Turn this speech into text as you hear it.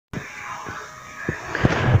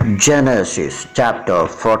Genesis chapter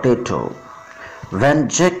 42. When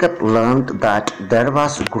Jacob learned that there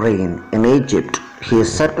was grain in Egypt, he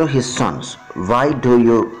said to his sons, "Why do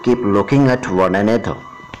you keep looking at one another?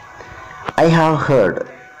 I have heard,"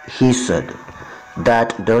 he said,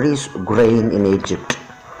 "that there is grain in Egypt.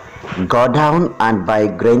 Go down and buy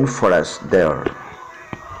grain for us there,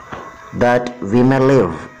 that we may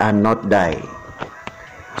live and not die."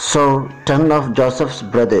 So 10 of Joseph's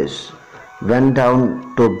brothers went down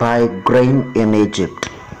to buy grain in Egypt.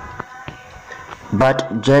 But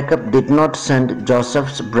Jacob did not send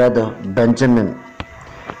Joseph's brother Benjamin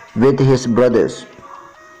with his brothers,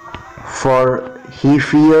 for he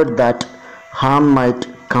feared that harm might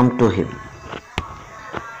come to him.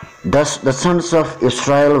 Thus the sons of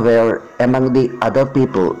Israel were among the other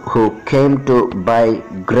people who came to buy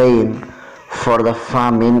grain, for the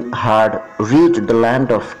famine had reached the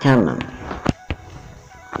land of Canaan.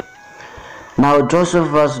 Now Joseph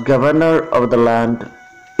was governor of the land.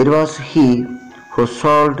 It was he who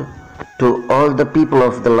sold to all the people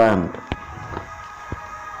of the land.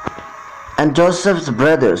 And Joseph's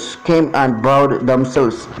brothers came and bowed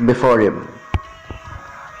themselves before him,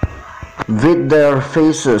 with their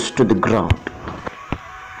faces to the ground.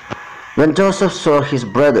 When Joseph saw his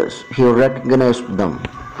brothers, he recognized them,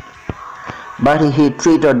 but he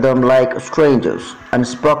treated them like strangers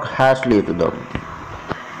and spoke harshly to them.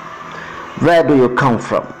 "Where do you come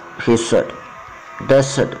from?" he said. They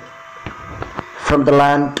said, "From the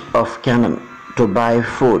land of Canaan, to buy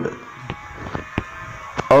food."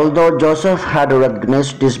 Although Joseph had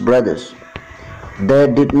recognized his brothers, they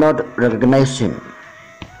did not recognize him.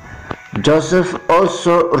 Joseph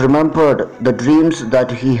also remembered the dreams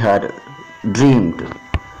that he had dreamed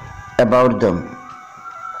about them.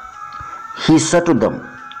 He said to them,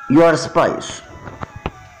 "You are spies.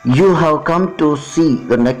 You have come to see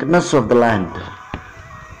the nakedness of the land."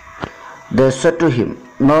 They said to him,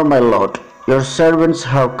 "No, my lord, your servants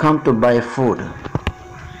have come to buy food.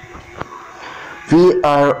 We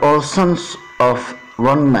are all sons of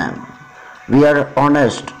one man. We are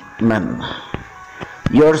honest men.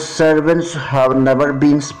 Your servants have never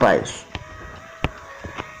been spies."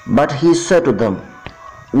 But he said to them,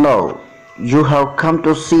 "No, you have come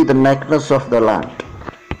to see the nakedness of the land."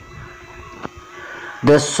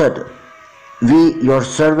 They said, "We, your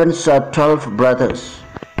servants, are 12 brothers,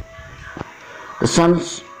 the sons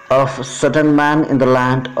of a certain man in the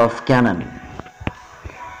land of Canaan.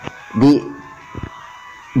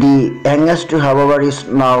 The youngest, however, is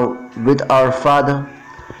now with our father,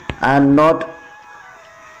 and not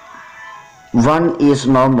one is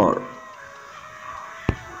no more."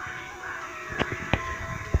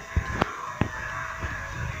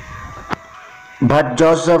 But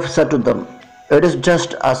Joseph said to them, "It is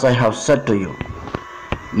just as I have said to you.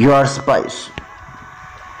 You are spies.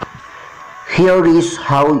 Here is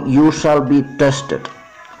how you shall be tested.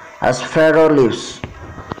 As Pharaoh lives,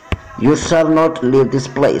 you shall not leave this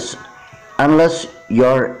place unless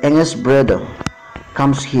your youngest brother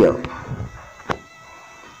comes here.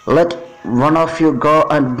 Let one of you go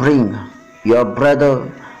and bring your brother,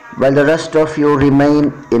 while the rest of you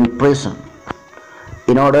remain in prison,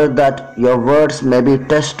 in order that your words may be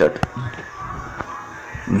tested,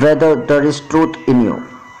 whether there is truth in you.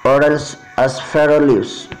 Or else, as Pharaoh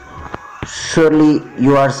lives, surely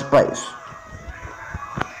you are spies."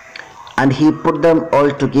 And he put them all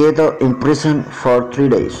together in prison for 3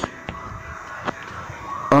 days.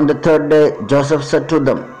 On the third day, Joseph said to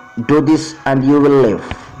them, "Do this and you will live.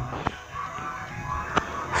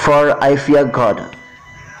 For I fear God.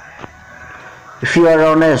 If you are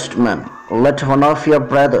honest men, let one of your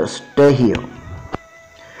brothers stay here,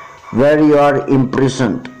 where you are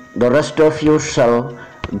imprisoned. The rest of you shall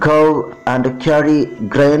go and carry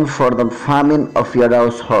grain for the famine of your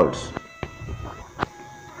households,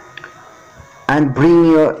 and bring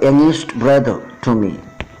your youngest brother to me.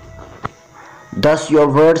 Thus your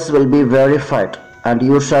words will be verified, and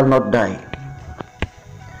you shall not die."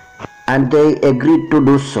 And they agreed to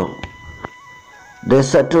do so. They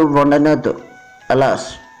said to one another, "Alas,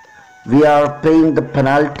 we are paying the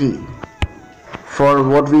penalty for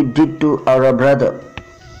what we did to our brother.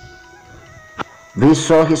 We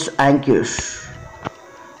saw his anguish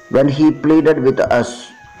when he pleaded with us,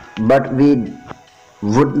 but we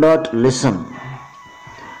would not listen.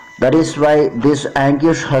 That is why this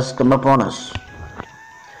anguish has come upon us."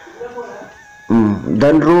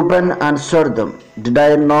 Then Reuben answered them, "Did I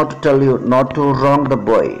not tell you not to wrong the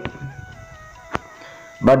boy?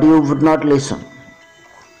 But you would not listen.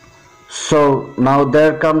 So now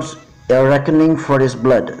there comes a reckoning for his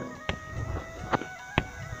blood."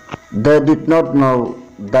 They did not know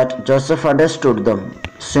that Joseph understood them,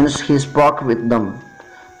 since he spoke with them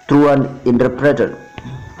through an interpreter.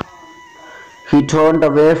 He turned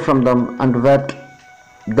away from them and wept.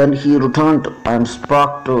 Then he returned and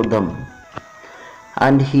spoke to them.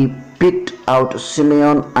 And he picked out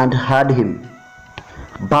Simeon and had him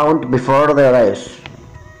bound before their eyes.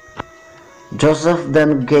 Joseph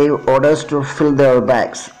then gave orders to fill their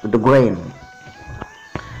bags with grain,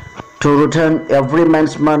 to return every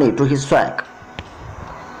man's money to his sack,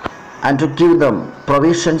 and to give them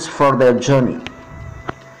provisions for their journey.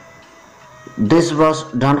 This was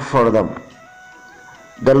done for them.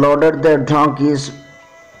 They loaded their donkeys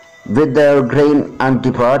with their grain and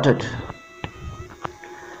departed.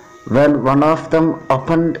 When one of them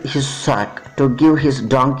opened his sack to give his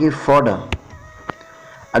donkey fodder,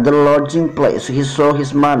 at the lodging place he saw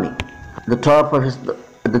his money at the top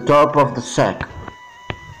of the sack.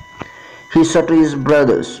 He said to his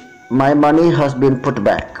brothers, "My money has been put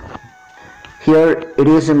back. Here it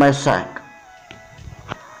is in my sack."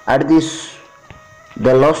 At this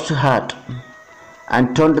they lost heart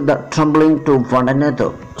and turned trembling to one another,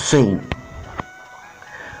 saying,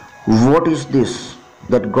 "What is this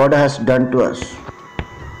that God has done to us?"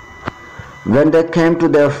 When they came to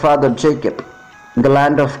their father Jacob in the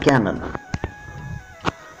land of Canaan,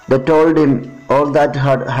 they told him all that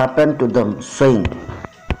had happened to them, saying,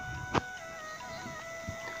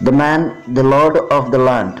 "The man, the Lord of the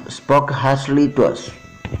land, spoke harshly to us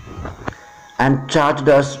and charged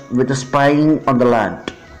us with spying on the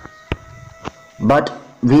land. But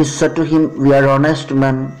we said to him, 'We are honest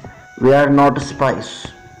men, we are not spies.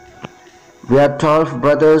 We are 12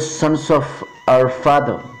 brothers, sons of our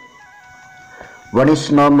father. One is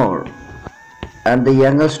no more, and the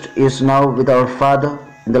youngest is now with our father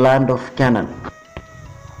in the land of Canaan.'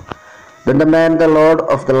 Then the man, the Lord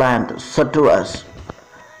of the land, said to us,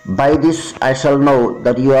 'By this I shall know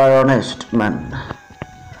that you are honest men.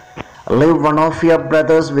 Leave one of your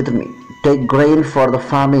brothers with me. Take grain for the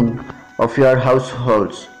famine of your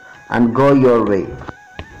households and go your way.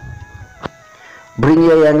 Bring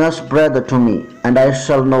your youngest brother to me, and I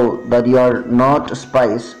shall know that you are not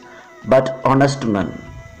spies, but honest men.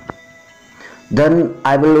 Then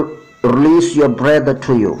I will release your brother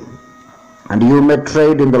to you, and you may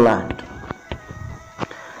trade in the land.'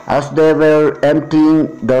 As they were emptying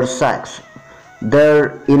their sacks, there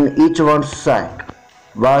in each one's sack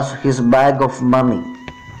was his bag of money.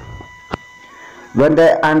 When they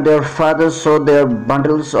and their father saw their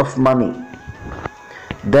bundles of money,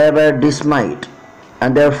 they were dismayed,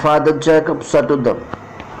 and their father Jacob said to them,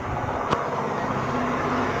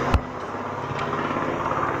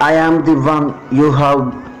 'I am the one you have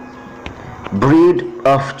breed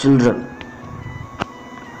of children.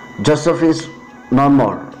 Joseph is no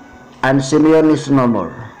more, and Simeon is no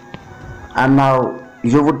more, and now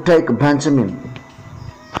you would take Benjamin.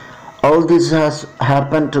 All this has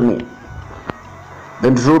happened to me.'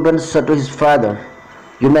 Then Reuben said to his father,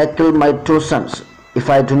 'You may kill my 2 sons if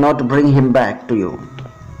I do not bring him back to you.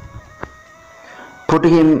 Put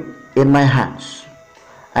him in my hands,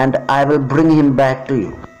 and I will bring him back to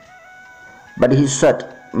you.' But he said,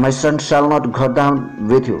 'My son shall not go down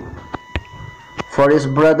with you, for his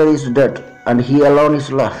brother is dead, and he alone is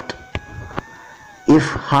left. If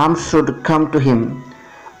harm should come to him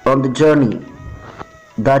on the journey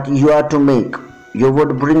that you are to make, you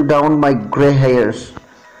would bring down my gray hairs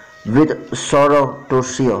with sorrow to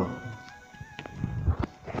Sheol.'